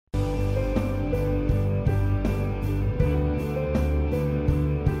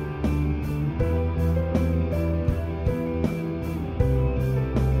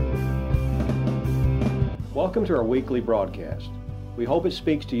Welcome to our weekly broadcast. We hope it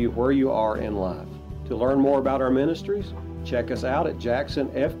speaks to you where you are in life. To learn more about our ministries, check us out at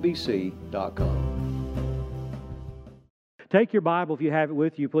jacksonfbc.com. Take your Bible if you have it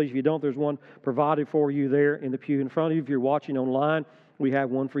with you, please. If you don't, there's one provided for you there in the pew in front of you. If you're watching online, we have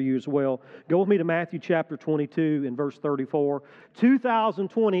one for you as well. Go with me to Matthew chapter 22 and verse 34.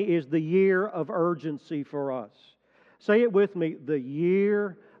 2020 is the year of urgency for us. Say it with me, the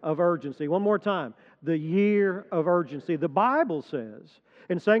year of urgency. One more time, the year of urgency. The Bible says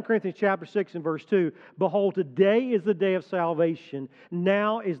in 2 Corinthians chapter 6 and verse 2, behold, today is the day of salvation.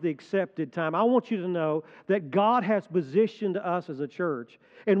 Now is the accepted time. I want you to know that God has positioned us as a church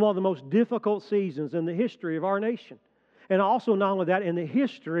in one of the most difficult seasons in the history of our nation. And also, not only that, in the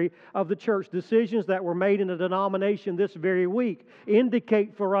history of the church, decisions that were made in a denomination this very week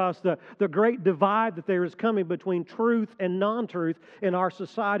indicate for us the great divide that there is coming between truth and non-truth in our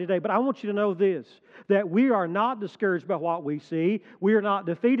society today. But I want you to know this, that we are not discouraged by what we see. We are not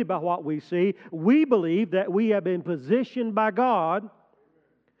defeated by what we see. We believe that we have been positioned by God,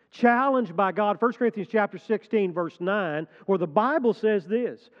 challenged by God. 1 Corinthians chapter 16, verse 9, where the Bible says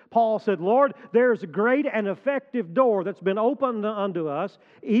this. Paul said, Lord, there is a great and effective door that's been opened unto us,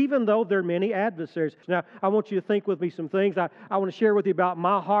 even though there are many adversaries. Now, I want you to think with me some things. I want to share with you about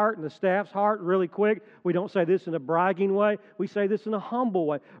my heart and the staff's heart really quick. We don't say this in a bragging way. We say this in a humble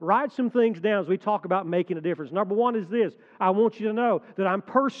way. Write some things down as we talk about making a difference. Number one is this. I want you to know that I'm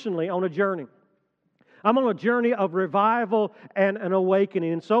personally on a journey. I'm on a journey of revival and an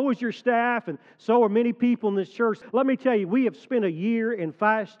awakening. And so is your staff, and so are many people in this church. Let me tell you, we have spent a year in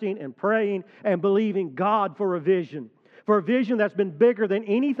fasting and praying and believing God for a vision that's been bigger than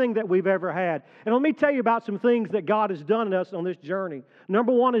anything that we've ever had. And let me tell you about some things that God has done in us on this journey.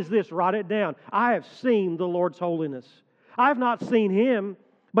 Number one is this, write it down. I have seen the Lord's holiness. I've not seen Him,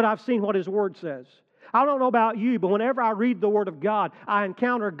 but I've seen what His Word says. I don't know about you, but whenever I read the Word of God, I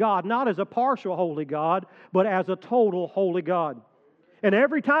encounter God not as a partial holy God, but as a total holy God. And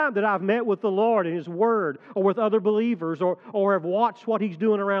every time that I've met with the Lord and His Word, or with other believers, or have watched what He's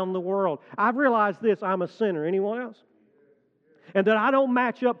doing around the world, I've realized this, I'm a sinner. Anyone else? And that I don't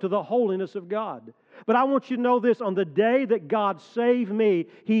match up to the holiness of God. But I want you to know this, on the day that God saved me,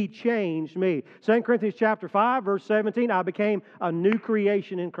 He changed me. 2 Corinthians chapter 5, verse 17, I became a new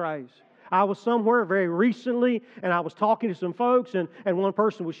creation in Christ. I was somewhere very recently, and I was talking to some folks, and one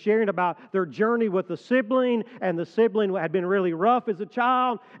person was sharing about their journey with a sibling, and the sibling had been really rough as a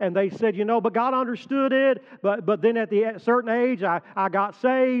child, and they said, but God understood it, but then at a certain age, I got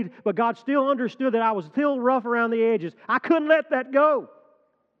saved, but God still understood that I was still rough around the edges. I couldn't let that go.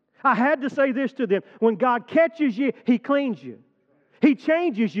 I had to say this to them. When God catches you, He cleans you. He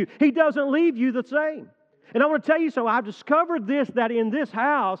changes you. He doesn't leave you the same. And I want to tell you so, I've discovered this, that in this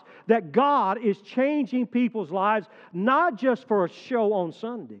house, that God is changing people's lives, not just for a show on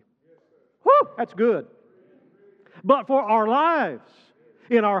Sunday. Whew, that's good. But for our lives.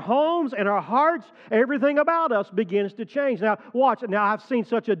 In our homes, in our hearts, everything about us begins to change. Now, watch. Now, I've seen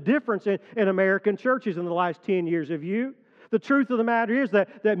such a difference in American churches in the last 10 years. Have you? The truth of the matter is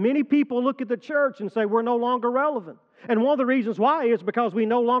that many people look at the church and say we're no longer relevant. And one of the reasons why is because we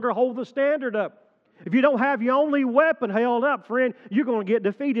no longer hold the standard up. If you don't have your only weapon held up, friend, you're going to get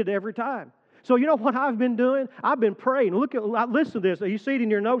defeated every time. So you know what I've been doing? I've been praying. Listen to this. You see it in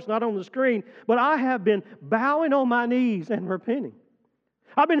your notes, not on the screen. But I have been bowing on my knees and repenting.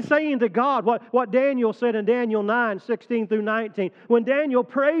 I've been saying to God what Daniel said in Daniel 9, 16 through 19. When Daniel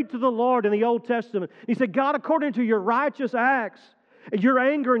prayed to the Lord in the Old Testament, he said, God, according to your righteous acts, your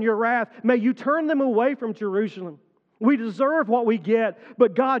anger and your wrath, may you turn them away from Jerusalem. We deserve what we get,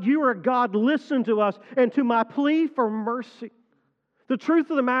 but God, you are a God, listen to us and to my plea for mercy. The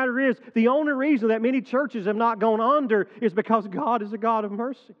truth of the matter is, the only reason that many churches have not gone under is because God is a God of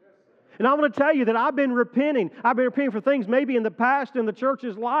mercy. And I want to tell you that I've been repenting. I've been repenting for things maybe in the past in the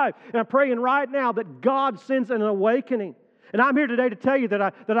church's life. And I'm praying right now that God sends an awakening. And I'm here today to tell you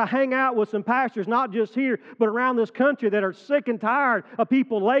that I hang out with some pastors, not just here, but around this country, that are sick and tired of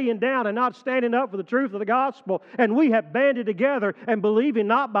people laying down and not standing up for the truth of the gospel. And we have banded together and believing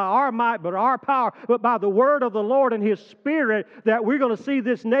not by our might, but our power, but by the word of the Lord and His Spirit, that we're going to see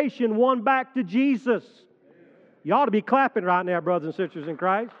this nation won back to Jesus. You ought to be clapping right now, brothers and sisters in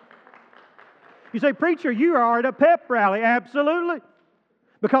Christ. You say, preacher, you are at a pep rally. Absolutely.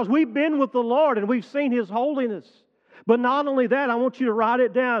 Because we've been with the Lord and we've seen His holiness. But not only that, I want you to write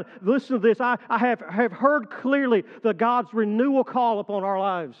it down. Listen to this. I have heard clearly the God's renewal call upon our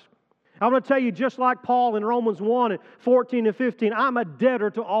lives. I'm going to tell you, just like Paul in Romans 1 and 14 and 15, I'm a debtor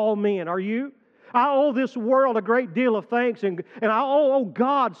to all men. Are you? I owe this world a great deal of thanks, and I owe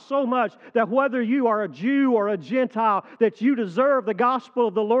God so much that whether you are a Jew or a Gentile, that you deserve the gospel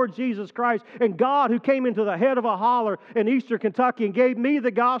of the Lord Jesus Christ. And God, who came into the head of a holler in eastern Kentucky and gave me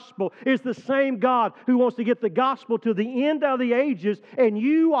the gospel, is the same God who wants to get the gospel to the end of the ages. And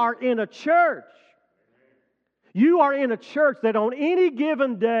you are in a church. You are in a church that on any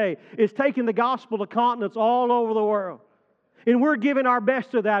given day is taking the gospel to continents all over the world. And we're giving our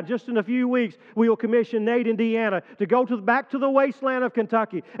best to that. Just in a few weeks, we will commission Nate and Deanna to go back to the wasteland of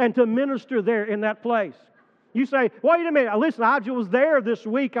Kentucky and to minister there in that place. You say, wait a minute, listen, I was there this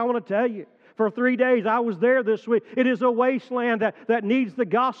week, I want to tell you. For 3 days, I was there this week. It is a wasteland that needs the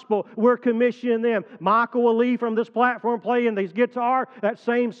gospel. We're commissioning them. Michael will leave from this platform playing his guitar that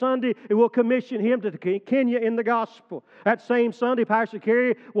same Sunday, and we'll commission him to Kenya in the gospel. That same Sunday, Pastor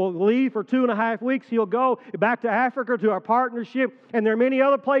Kerry will leave for 2.5 weeks. He'll go back to Africa to our partnership, and there are many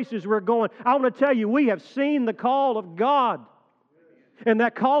other places we're going. I want to tell you, we have seen the call of God, and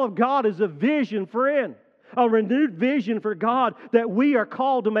that call of God is a vision, friend. A renewed vision for God that we are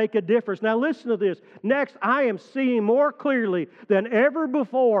called to make a difference. Now listen to this. Next, I am seeing more clearly than ever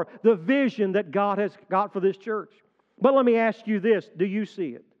before the vision that God has got for this church. But let me ask you this. Do you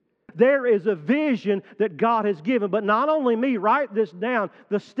see it? There is a vision that God has given. But not only me, write this down.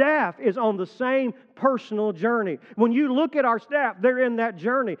 The staff is on the same personal journey. When you look at our staff, they're in that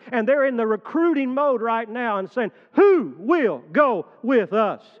journey. And they're in the recruiting mode right now and saying, who will go with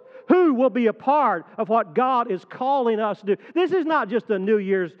us? Who will be a part of what God is calling us to do? This is not just a New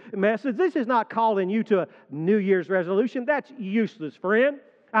Year's message. This is not calling you to a New Year's resolution. That's useless, friend.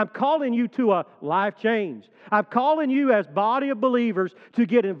 I'm calling you to a life change. I'm calling you as body of believers to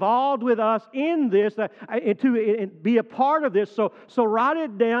get involved with us in this and to be a part of this. So write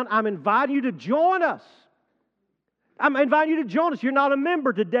it down. I'm inviting you to join us. I'm inviting you to join us. If you're not a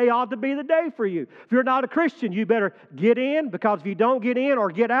member, today ought to be the day for you. If you're not a Christian, you better get in, because if you don't get in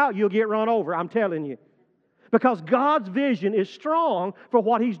or get out, you'll get run over. I'm telling you. Because God's vision is strong for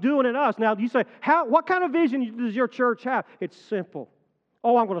what He's doing in us. Now, you say, what kind of vision does your church have? It's simple.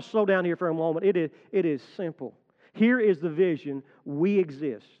 Oh, I'm going to slow down here for a moment. It is simple. Here is the vision. We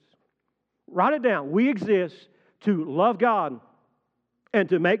exist. Write it down. We exist to love God and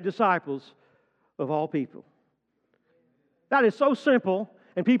to make disciples of all people. That is so simple,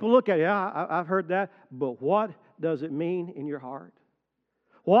 and people look at it, yeah, I've heard that, but what does it mean in your heart?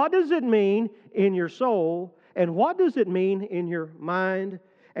 What does it mean in your soul, and what does it mean in your mind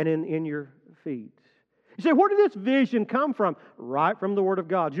and in your feet? You say, where did this vision come from? Right from the Word of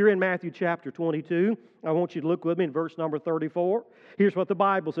God. You're in Matthew chapter 22. I want you to look with me in verse number 34. Here's what the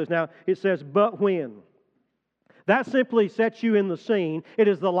Bible says. Now, it says, but when. That simply sets you in the scene. It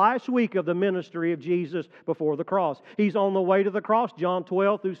is the last week of the ministry of Jesus before the cross. He's on the way to the cross. John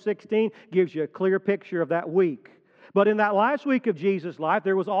 12 through 16 gives you a clear picture of that week. But in that last week of Jesus' life,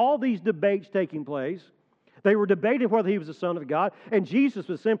 there was all these debates taking place. They were debating whether He was the Son of God, and Jesus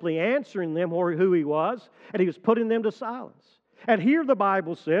was simply answering them who He was, and He was putting them to silence. And here the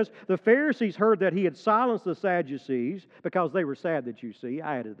Bible says, the Pharisees heard that He had silenced the Sadducees, because they were sad that you see.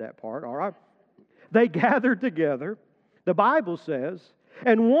 I added that part, all right? They gathered together, the Bible says,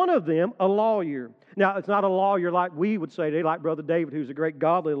 and one of them, a lawyer. Now, it's not a lawyer like we would say today, like Brother David, who's a great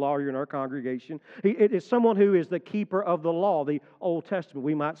godly lawyer in our congregation. It is someone who is the keeper of the law, the Old Testament.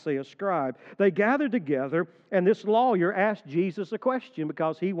 We might say a scribe. They gathered together, and this lawyer asked Jesus a question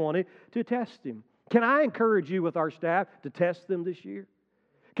because he wanted to test Him. Can I encourage you with our staff to test them this year?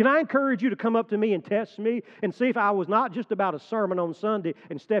 Can I encourage you to come up to me and test me and see if I was not just about a sermon on Sunday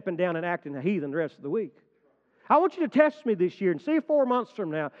and stepping down and acting a heathen the rest of the week? I want you to test me this year and see 4 months from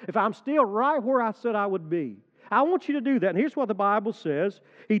now if I'm still right where I said I would be. I want you to do that. And here's what the Bible says.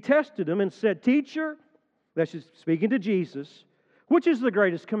 He tested him and said, Teacher, that's just speaking to Jesus, which is the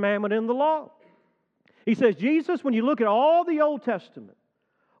greatest commandment in the law? He says, Jesus, when you look at all the Old Testament,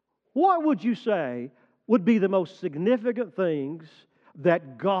 what would you say would be the most significant things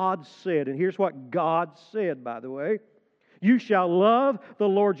that God said? And here's what God said, by the way. You shall love the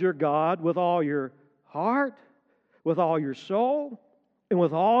Lord your God with all your heart, with all your soul, and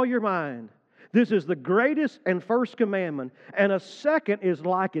with all your mind. This is the greatest and first commandment. And a second is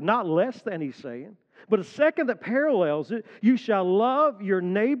like it, not less than He's saying, but a second that parallels it. You shall love your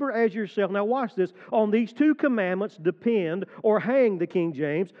neighbor as yourself. Now watch this. On these two commandments depend, or hang the King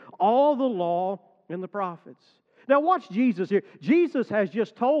James, all the law and the prophets. Now watch Jesus here. Jesus has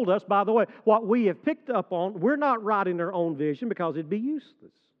just told us, by the way, what we have picked up on. We're not writing our own vision because it'd be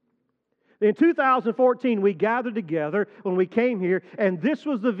useless. In 2014, we gathered together when we came here, and this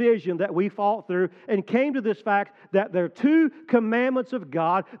was the vision that we fought through and came to this fact that there are two commandments of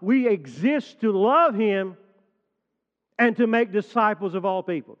God. We exist to love Him and to make disciples of all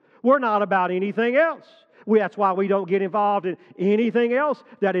people. We're not about anything else. That's why we don't get involved in anything else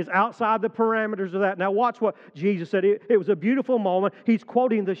that is outside the parameters of that. Now watch what Jesus said. It was a beautiful moment. He's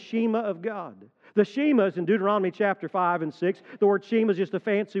quoting the Shema of God. The Shema is in Deuteronomy chapter 5 and 6. The word Shema is just a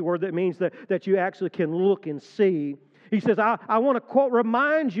fancy word that means that you actually can look and see. He says, I want to quote,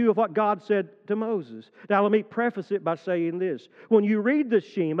 remind you of what God said to Moses. Now let me preface it by saying this. When you read the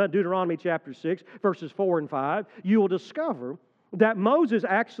Shema, Deuteronomy chapter 6, verses 4 and 5, you will discover that Moses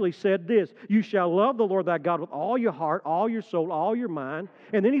actually said this: you shall love the Lord thy God with all your heart, all your soul, all your mind.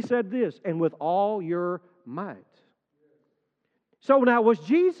 And then he said this, and with all your might. So now, was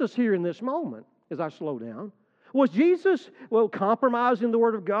Jesus here in this moment, as I slow down? Was Jesus, compromising the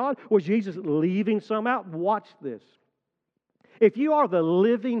Word of God? Was Jesus leaving some out? Watch this. If you are the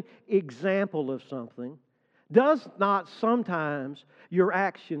living example of something, does not sometimes your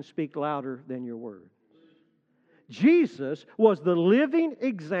actions speak louder than your words? Jesus was the living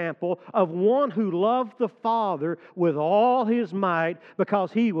example of one who loved the Father with all His might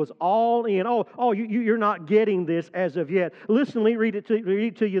because He was all in. You're not getting this as of yet. Listen, let me read it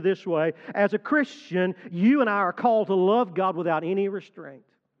to you this way. As a Christian, you and I are called to love God without any restraint.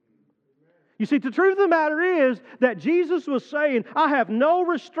 You see, the truth of the matter is that Jesus was saying, I have no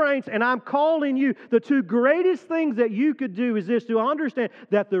restraints and I'm calling you. The two greatest things that you could do is this, to understand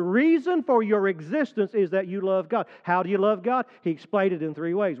that the reason for your existence is that you love God. How do you love God? He explained it in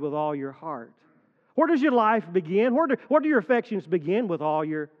three ways: with all your heart. Where does your life begin? Where do your affections begin? With all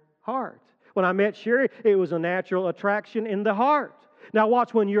your heart. When I met Sherry, it was a natural attraction in the heart. Now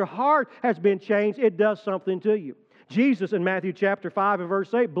watch, when your heart has been changed, it does something to you. Jesus in Matthew chapter 5 and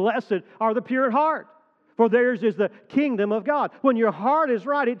verse 8, blessed are the pure in heart, for theirs is the kingdom of God. When your heart is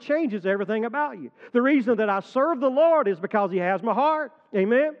right, it changes everything about you. The reason that I serve the Lord is because He has my heart.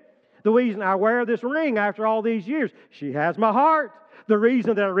 Amen? The reason I wear this ring after all these years, she has my heart. The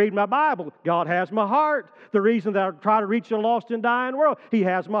reason that I read my Bible, God has my heart. The reason that I try to reach a lost and dying world, He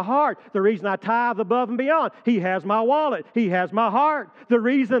has my heart. The reason I tithe above and beyond, He has my wallet. He has my heart. The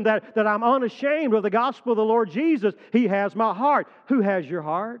reason that I'm unashamed of the gospel of the Lord Jesus, He has my heart. Who has your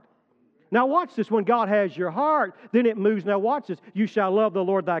heart? Now watch this. When God has your heart, then it moves. Now watch this. You shall love the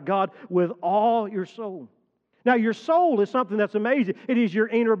Lord thy God with all your soul. Now, your soul is something that's amazing. It is your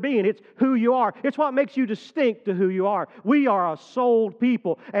inner being. It's who you are. It's what makes you distinct to who you are. We are a souled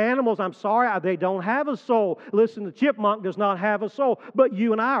people. Animals, I'm sorry, they don't have a soul. Listen, the chipmunk does not have a soul. But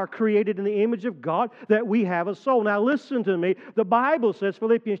you and I are created in the image of God, that we have a soul. Now, listen to me. The Bible says,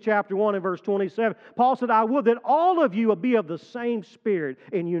 Philippians chapter 1 and verse 27, Paul said, I would that all of you will be of the same spirit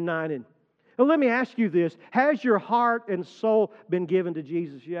and united. Now, let me ask you this. Has your heart and soul been given to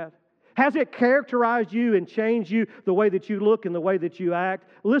Jesus yet? Has it characterized you and changed you, the way that you look and the way that you act?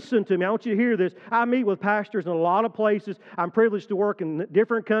 Listen to me. I want you to hear this. I meet with pastors in a lot of places. I'm privileged to work in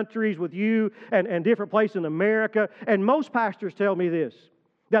different countries with you and different places in America. And most pastors tell me this,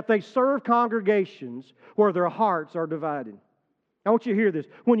 that they serve congregations where their hearts are divided. I want you to hear this.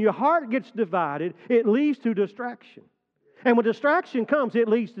 When your heart gets divided, it leads to distraction. And when distraction comes, it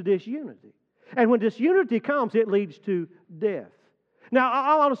leads to disunity. And when disunity comes, it leads to death. Now,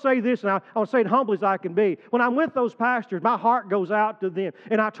 I want to say this, and I want to say it humbly as I can be. When I'm with those pastors, my heart goes out to them,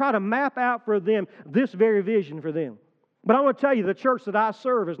 and I try to map out for them this very vision for them. But I want to tell you, the church that I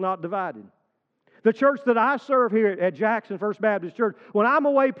serve is not divided. The church that I serve here at Jackson First Baptist Church, when I'm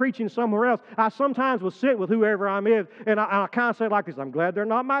away preaching somewhere else, I sometimes will sit with whoever I'm with, and I kind of say it like this: I'm glad they're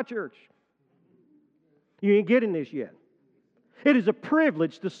not my church. You ain't getting this yet. It is a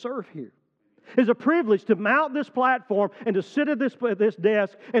privilege to serve here. It's a privilege to mount this platform and to sit at this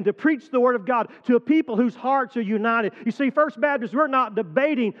desk and to preach the Word of God to a people whose hearts are united. You see, First Baptist, we're not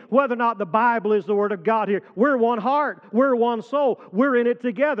debating whether or not the Bible is the Word of God here. We're one heart. We're one soul. We're in it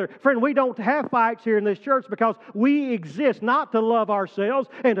together. Friend, we don't have fights here in this church because we exist not to love ourselves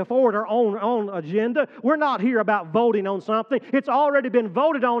and to forward our own agenda. We're not here about voting on something. It's already been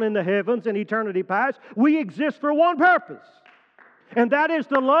voted on in the heavens in eternity past. We exist for one purpose. And that is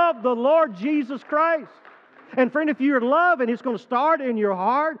to love the Lord Jesus Christ. And friend, if you're loving, it's going to start in your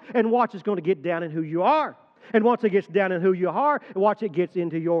heart, and watch, it's going to get down in who you are. And once it gets down in who you are, watch, it gets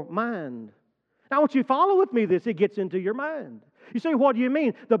into your mind. Now I want you to follow with me this. It gets into your mind. You say, what do you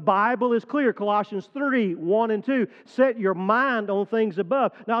mean? The Bible is clear. Colossians 3, 1 and 2. Set your mind on things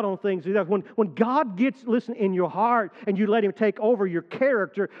above, not on things below. When God gets, listen, in your heart and you let Him take over your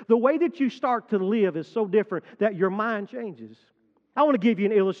character, the way that you start to live is so different that your mind changes. I want to give you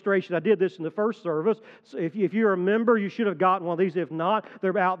an illustration. I did this in the first service. So if you're a member, you should have gotten one of these. If not,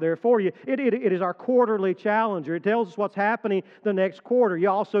 they're out there for you. It is our quarterly challenger. It tells us what's happening the next quarter. You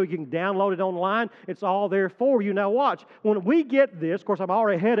can download it online. It's all there for you. Now watch. When we get this, of course, I'm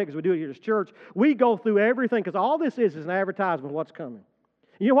already ahead of it because we do it here at church. We go through everything because all this is an advertisement of what's coming.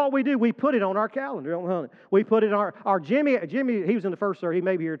 You know what we do? We put it on our calendar, don't we? We put it on our Jimmy, he was in the first service, he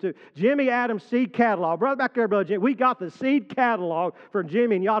may be here too. Jimmy Adams seed catalog. Brother, back there, Brother Jimmy, we got the seed catalog for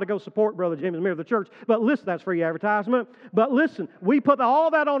Jimmy, and you ought to go support Brother Jimmy, the member of the church. But listen, that's free advertisement. But listen, we put all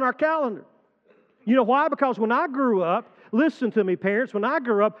that on our calendar. You know why? Because when I grew up, listen to me, parents, when I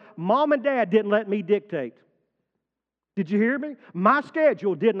grew up, Mom and Dad didn't let me dictate. Did you hear me? My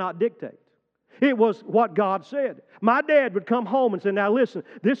schedule did not dictate. It was what God said. My dad would come home and say, now listen,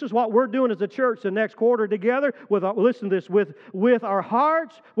 this is what we're doing as a church the next quarter together, with our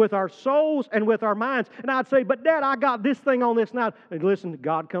hearts, with our souls, and with our minds. And I'd say, but Dad, I got this thing on this now. And listen,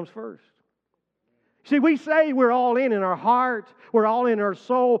 God comes first. See, we say we're all in our heart, we're all in our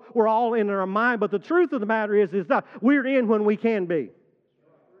soul, we're all in our mind, but the truth of the matter is that we're in when we can be.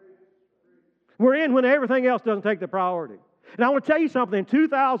 We're in when everything else doesn't take the priority. And I want to tell you something. In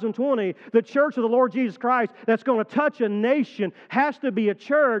 2020, the church of the Lord Jesus Christ that's going to touch a nation has to be a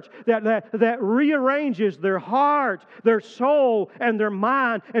church that rearranges their heart, their soul, and their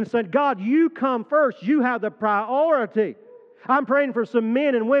mind and said, God, you come first. You have the priority. I'm praying for some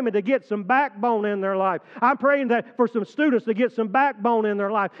men and women to get some backbone in their life. I'm praying that for some students to get some backbone in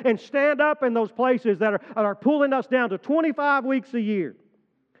their life and stand up in those places that are pulling us down to 25 weeks a year.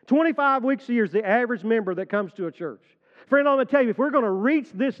 25 weeks a year is the average member that comes to a church. Friend, I'm going to tell you, if we're going to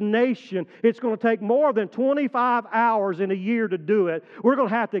reach this nation, it's going to take more than 25 hours in a year to do it. We're going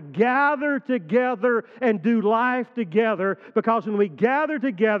to have to gather together and do life together, because when we gather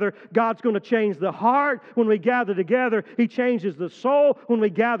together, God's going to change the heart. When we gather together, He changes the soul. When we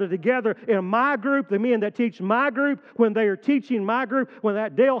gather together in my group, the men that teach my group, when they are teaching my group, when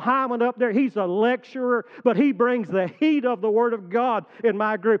that Dale Hyman up there, he's a lecturer, but he brings the heat of the Word of God in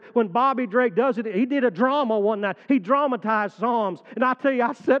my group. When Bobby Drake does it, he did a drama one night. He dramatized Psalms. And I tell you,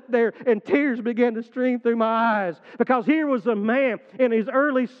 I sat there and tears began to stream through my eyes, because here was a man in his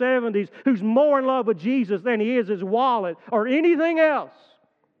early 70s who's more in love with Jesus than he is his wallet or anything else.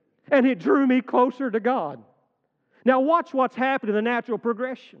 And it drew me closer to God. Now watch what's happened in the natural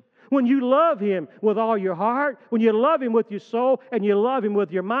progression. When you love Him with all your heart, when you love Him with your soul, and you love Him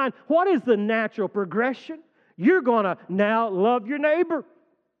with your mind, what is the natural progression? You're going to now love your neighbor.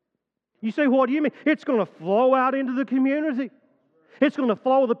 You say, what do you mean? It's going to flow out into the community. It's going to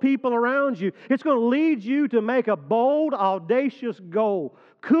flow the people around you. It's going to lead you to make a bold, audacious goal.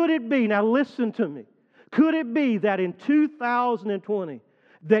 Could it be, now listen to me, could it be that in 2020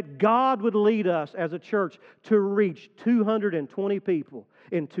 that God would lead us as a church to reach 220 people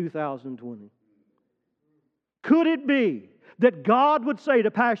in 2020? Could it be that God would say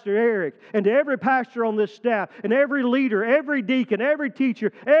to Pastor Eric and to every pastor on this staff and every leader, every deacon, every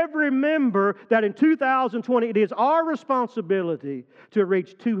teacher, every member, that in 2020 it is our responsibility to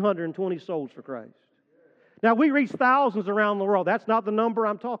reach 220 souls for Christ? Now, we reach thousands around the world. That's not the number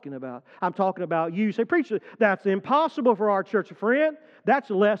I'm talking about. I'm talking about you. Say, preacher, that's impossible for our church. Friend,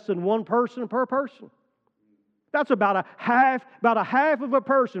 that's less than one person per person. That's about a half of a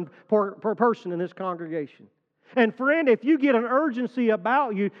person per person in this congregation. And friend, if you get an urgency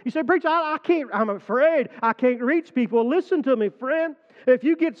about you, you say, preacher, I'm afraid I can't reach people. Listen to me, friend. If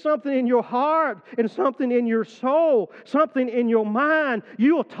you get something in your heart and something in your soul, something in your mind,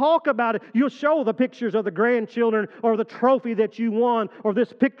 you'll talk about it. You'll show the pictures of the grandchildren or the trophy that you won or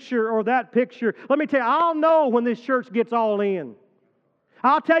this picture or that picture. Let me tell you, I'll know when this church gets all in.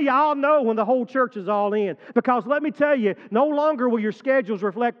 I'll tell you, I'll know when the whole church is all in. Because let me tell you, no longer will your schedules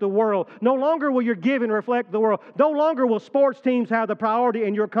reflect the world. No longer will your giving reflect the world. No longer will sports teams have the priority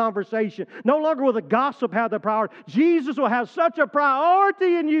in your conversation. No longer will the gossip have the priority. Jesus will have such a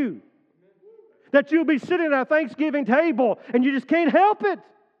priority in you that you'll be sitting at a Thanksgiving table and you just can't help it.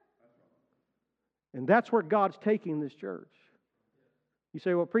 And that's where God's taking this church. You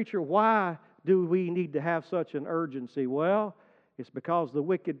say, well, preacher, why do we need to have such an urgency? Well, it's because of the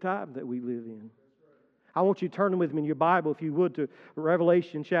wicked time that we live in. I want you to turn with me in your Bible, if you would, to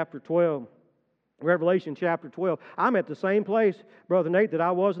Revelation chapter 12. Revelation chapter 12. I'm at the same place, Brother Nate, that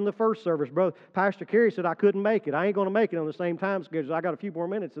I was in the first service. Brother Pastor Kerry said I couldn't make it. I ain't going to make it on the same time schedule. I got a few more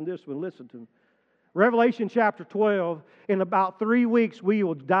minutes in this one. Listen to me. Revelation chapter 12, in about 3 weeks we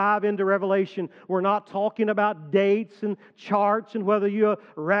will dive into Revelation. We're not talking about dates and charts and whether you're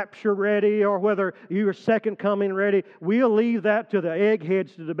rapture ready or whether you're second coming ready. We'll leave that to the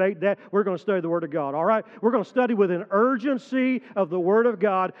eggheads to debate that. We're going to study the Word of God, all right? We're going to study with an urgency of the Word of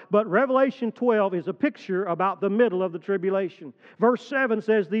God, but Revelation 12 is a picture about the middle of the tribulation. Verse 7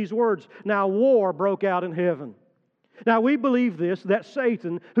 says these words, "Now war broke out in heaven." Now we believe this, that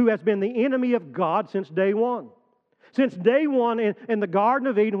Satan, who has been the enemy of God since day one. Since day one in the Garden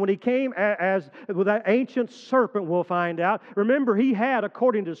of Eden, when he came as with that ancient serpent, we'll find out. Remember, he had,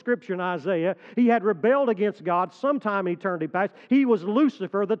 according to Scripture in Isaiah, he had rebelled against God sometime in eternity past. He was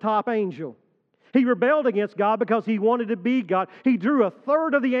Lucifer, the top angel. He rebelled against God because he wanted to be God. He drew a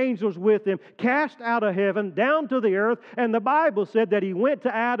third of the angels with him, cast out of heaven, down to the earth, and the Bible said that he went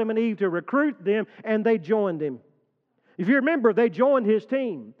to Adam and Eve to recruit them, and they joined him. If you remember, they joined his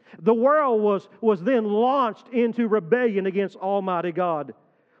team. The world was then launched into rebellion against Almighty God.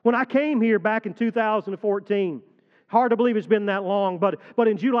 When I came here back in 2014, hard to believe it's been that long, but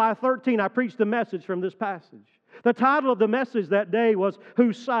in July 13, I preached a message from this passage. The title of the message that day was,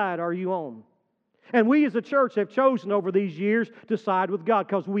 "Whose Side Are You On?" And we as a church have chosen over these years to side with God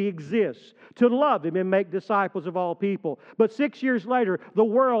because we exist, to love Him and make disciples of all people. But 6 years later, the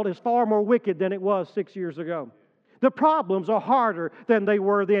world is far more wicked than it was 6 years ago. The problems are harder than they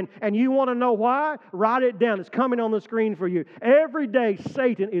were then. And you want to know why? Write it down. It's coming on the screen for you. Every day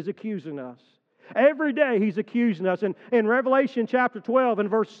Satan is accusing us. Every day he's accusing us. And in Revelation chapter 12 and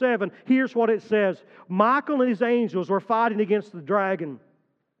verse 7, here's what it says. Michael and his angels were fighting against the dragon.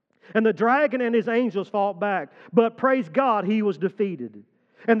 And the dragon and his angels fought back. But praise God, he was defeated.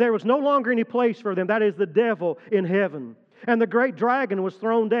 And there was no longer any place for them. That is the devil in heaven. And the great dragon was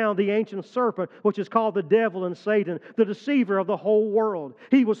thrown down, the ancient serpent, which is called the devil and Satan, the deceiver of the whole world.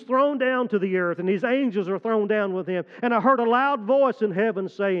 He was thrown down to the earth, and his angels were thrown down with him. And I heard a loud voice in heaven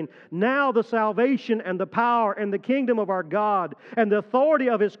saying, "Now the salvation and the power and the kingdom of our God and the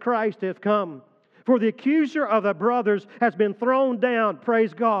authority of His Christ have come. For the accuser of the brothers has been thrown down."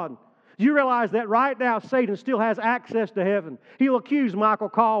 Praise God. You realize that right now Satan still has access to heaven. He'll accuse Michael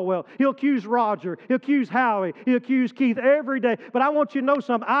Caldwell. He'll accuse Roger. He'll accuse Howie. He'll accuse Keith every day. But I want you to know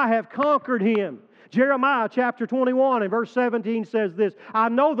something. I have conquered him. Jeremiah chapter 21 and verse 17 says this, "I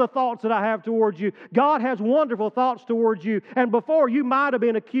know the thoughts that I have towards you." God has wonderful thoughts towards you. And before you might have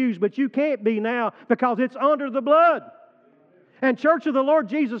been accused, but you can't be now because it's under the blood. And Church of the Lord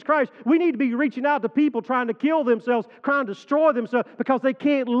Jesus Christ, we need to be reaching out to people trying to kill themselves, trying to destroy themselves because they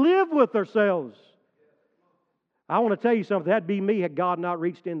can't live with themselves. I want to tell you something. That'd be me had God not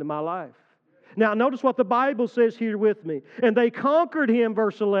reached into my life. Now, notice what the Bible says here with me. And they conquered him,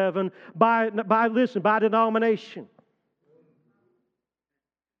 verse 11, by denomination,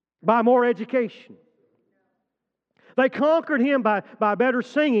 by more education. They conquered him by better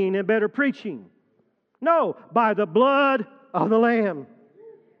singing and better preaching. No, by the blood of the Lamb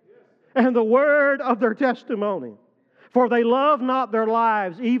and the word of their testimony. For they love not their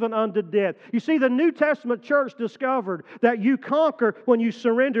lives even unto death. You see, the New Testament church discovered that you conquer when you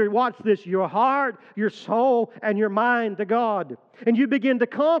surrender, watch this, your heart, your soul, and your mind to God. And you begin to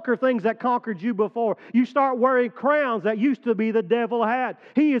conquer things that conquered you before. You start wearing crowns that used to be the devil had.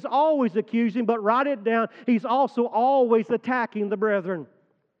 He is always accusing, but write it down, he's also always attacking the brethren.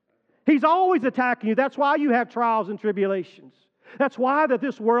 He's always attacking you. That's why you have trials and tribulations. That's why that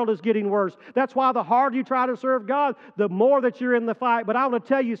this world is getting worse. That's why the harder you try to serve God, the more that you're in the fight. But I want to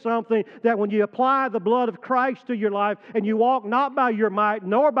tell you something, that when you apply the blood of Christ to your life and you walk not by your might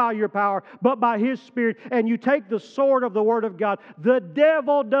nor by your power, but by His Spirit, and you take the sword of the Word of God, the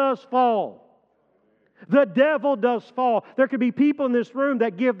devil does fall. The devil does fall. There could be people in this room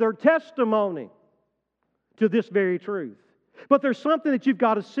that give their testimony to this very truth. But there's something that you've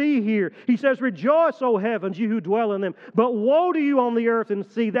got to see here. He says, "Rejoice, O heavens, you who dwell in them. But woe to you on the earth and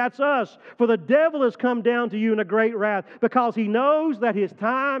sea." That's us. "For the devil has come down to you in a great wrath, because he knows that his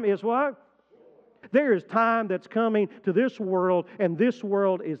time is" what? There is time that's coming to this world, and this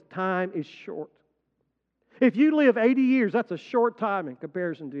world time is short. If you live 80 years, that's a short time in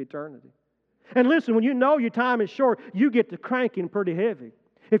comparison to eternity. And listen, when you know your time is short, you get to cranking pretty heavy.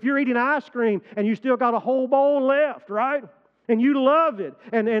 If you're eating ice cream and you still got a whole bowl left, right? And you love it.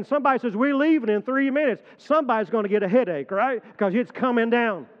 And somebody says, "We're leaving in 3 minutes." Somebody's going to get a headache, right? Because it's coming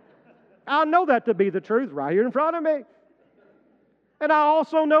down. I know that to be the truth right here in front of me. And I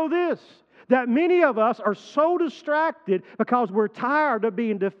also know this, that many of us are so distracted because we're tired of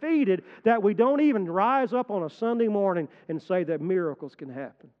being defeated that we don't even rise up on a Sunday morning and say that miracles can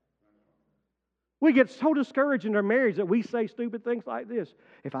happen. We get so discouraged in our marriage that we say stupid things like this: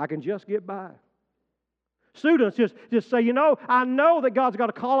 "If I can just get by. Students just say, I know that God's got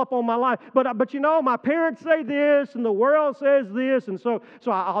a call up on my life, but my parents say this and the world says this, and so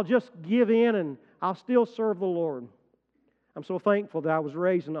I'll just give in and I'll still serve the Lord. I'm so thankful that I was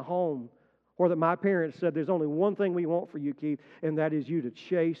raised in a home where that my parents said, there's only one thing we want for you, Keith, and that is you to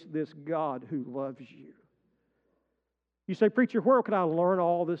chase this God who loves you. You say, preacher, where could I learn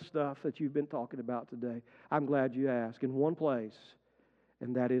all this stuff that you've been talking about today? I'm glad you asked. In one place,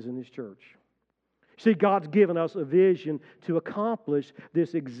 and that is in His church. See, God's given us a vision to accomplish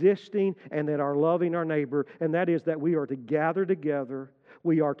this existing and that our loving our neighbor, and that is that we are to gather together,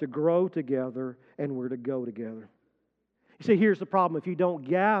 we are to grow together, and we're to go together. You see, here's the problem. If you don't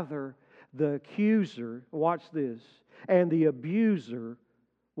gather, the accuser, watch this, and the abuser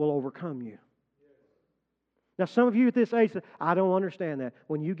will overcome you. Now, some of you at this age say, I don't understand that.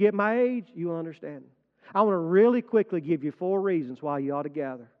 When you get my age, you'll understand. I want to really quickly give you 4 reasons why you ought to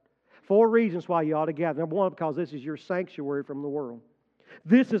gather. 4 reasons why you ought to gather. Number 1, because this is your sanctuary from the world.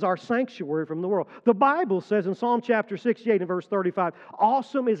 This is our sanctuary from the world. The Bible says in Psalm chapter 68 and verse 35,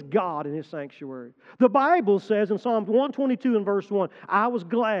 awesome is God in His sanctuary. The Bible says in Psalm 122 and verse 1, I was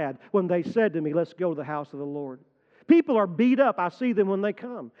glad when they said to me, let's go to the house of the Lord. People are beat up. I see them when they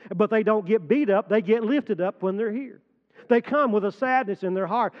come. But they don't get beat up. They get lifted up when they're here. They come with a sadness in their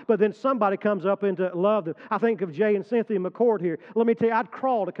heart, but then somebody comes up and to love them. I think of Jay and Cynthia McCord here. Let me tell you, I'd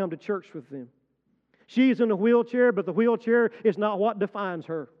crawl to come to church with them. She's in a wheelchair, but the wheelchair is not what defines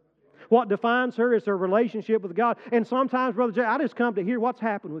her. What defines her is her relationship with God. And sometimes, Brother Jay, I just come to hear what's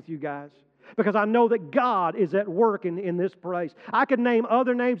happened with you guys, because I know that God is at work in this place. I could name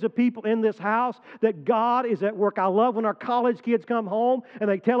other names of people in this house that God is at work. I love when our college kids come home and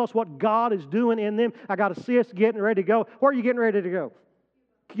they tell us what God is doing in them. I got a sis getting ready to go. Where are you getting ready to go?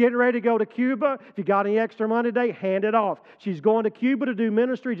 Getting ready to go to Cuba. If you got any extra money today, hand it off. She's going to Cuba to do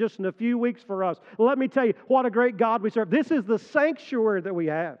ministry just in a few weeks for us. Let me tell you, what a great God we serve. This is the sanctuary that we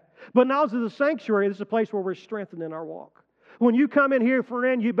have. But not only is the sanctuary, this is a place where we're strengthened in our walk. When you come in here,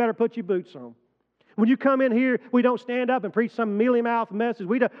 friend, you better put your boots on. When you come in here, we don't stand up and preach some mealy-mouthed message.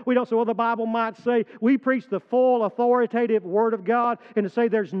 We don't say, well, the Bible might say. We preach the full, authoritative Word of God, and to say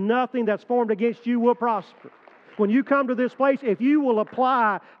there's nothing that's formed against you will prosper. When you come to this place, if you will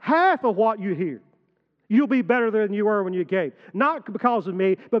apply half of what you hear, you'll be better than you were when you came. Not because of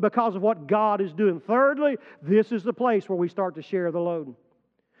me, but because of what God is doing. Thirdly, this is the place where we start to share the load.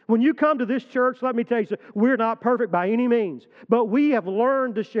 When you come to this church, let me tell you, we're not perfect by any means, but we have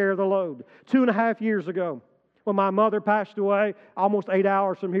learned to share the load. 2.5 years ago, when my mother passed away, almost 8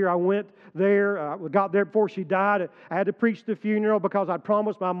 hours from here, I went there. We got there before she died. I had to preach the funeral because I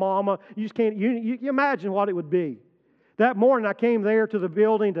promised my mama. You just can't. You imagine what it would be. That morning, I came there to the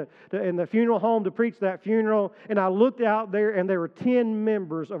building in the funeral home to preach that funeral, and I looked out there, and there were 10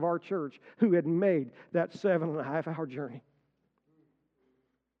 members of our church who had made that 7.5-hour journey.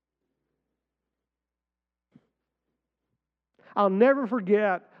 I'll never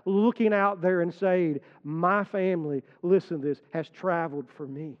forget looking out there and saying, my family, listen to this, has traveled for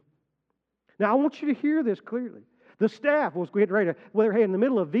me. Now, I want you to hear this clearly. The staff was getting ready to, well, they're in the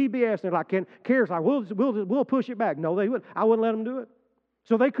middle of VBS, and they're like, CARES, like, we'll push it back. No, they wouldn't. I wouldn't let them do it.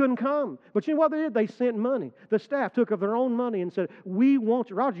 So they couldn't come. But you know what they did? They sent money. The staff took of their own money and said, we want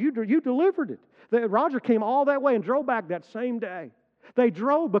you. Roger, you delivered it. Roger came all that way and drove back that same day. They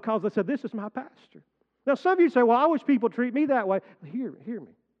drove because they said, this is my pastor. Now, some of you say, well, I wish people treat me that way. Hear me.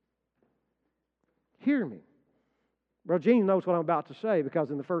 Hear me. Brother Gene knows what I'm about to say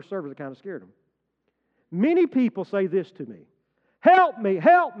because in the first service it kind of scared him. Many people say this to me, help me,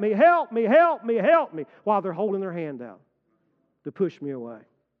 help me, help me, help me, help me, while they're holding their hand out to push me away.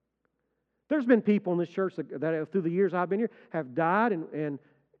 There's been people in this church that through the years I've been here have died and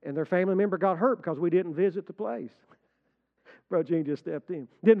their family member got hurt because we didn't visit the place. Brother Gene just stepped in.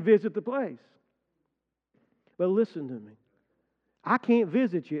 Didn't visit the place. But listen to me. I can't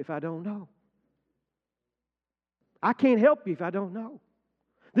visit you if I don't know. I can't help you if I don't know.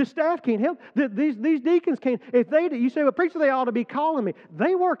 This staff can't help. These deacons can't. If they do, you say, well, preacher, they ought to be calling me.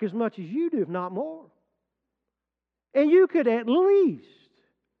 They work as much as you do, if not more. And you could at least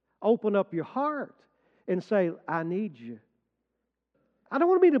open up your heart and say, I need you. I don't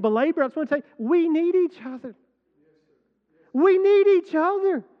want to be the belabor. I just want to say, we need each other. We need each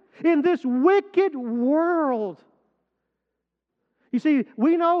other. In this wicked world. You see,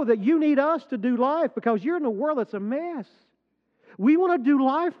 we know that you need us to do life because you're in a world that's a mess. We want to do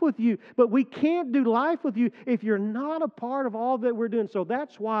life with you, but we can't do life with you if you're not a part of all that we're doing. So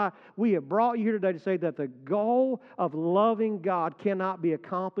that's why we have brought you here today to say that the goal of loving God cannot be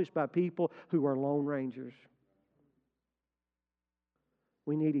accomplished by people who are lone rangers.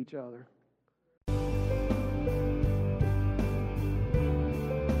 We need each other.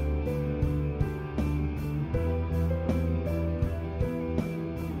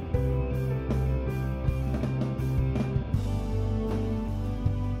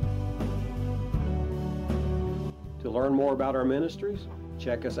 learn more about our ministries,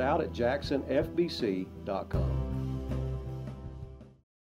 check us out at jacksonfbc.com.